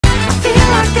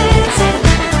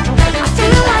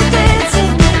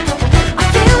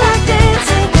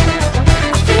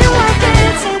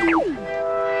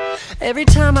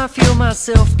I feel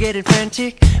myself getting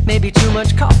frantic, maybe too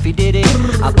much coffee did it.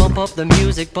 I bump up the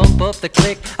music, bump up the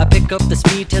click, I pick up the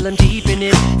speed till I'm deep in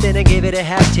it. Then I give it a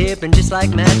half tip, and just like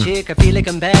magic, I feel like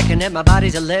I'm back and that my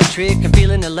body's electric. I'm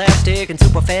feeling elastic and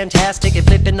super fantastic and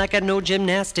flipping like I know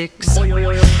gymnastics.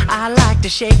 I like to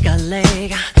shake a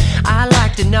leg, I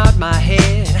like to nod my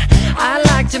head, I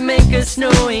like to make a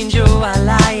snow angel while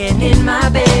lying in my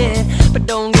bed. But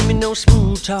don't give me no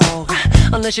smooth talk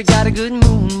unless you got a good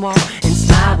moonwalk. And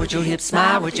smile with your hips,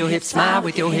 smile with your hips, smile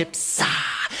with your hips.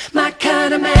 Ah, my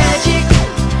kind of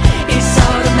magic.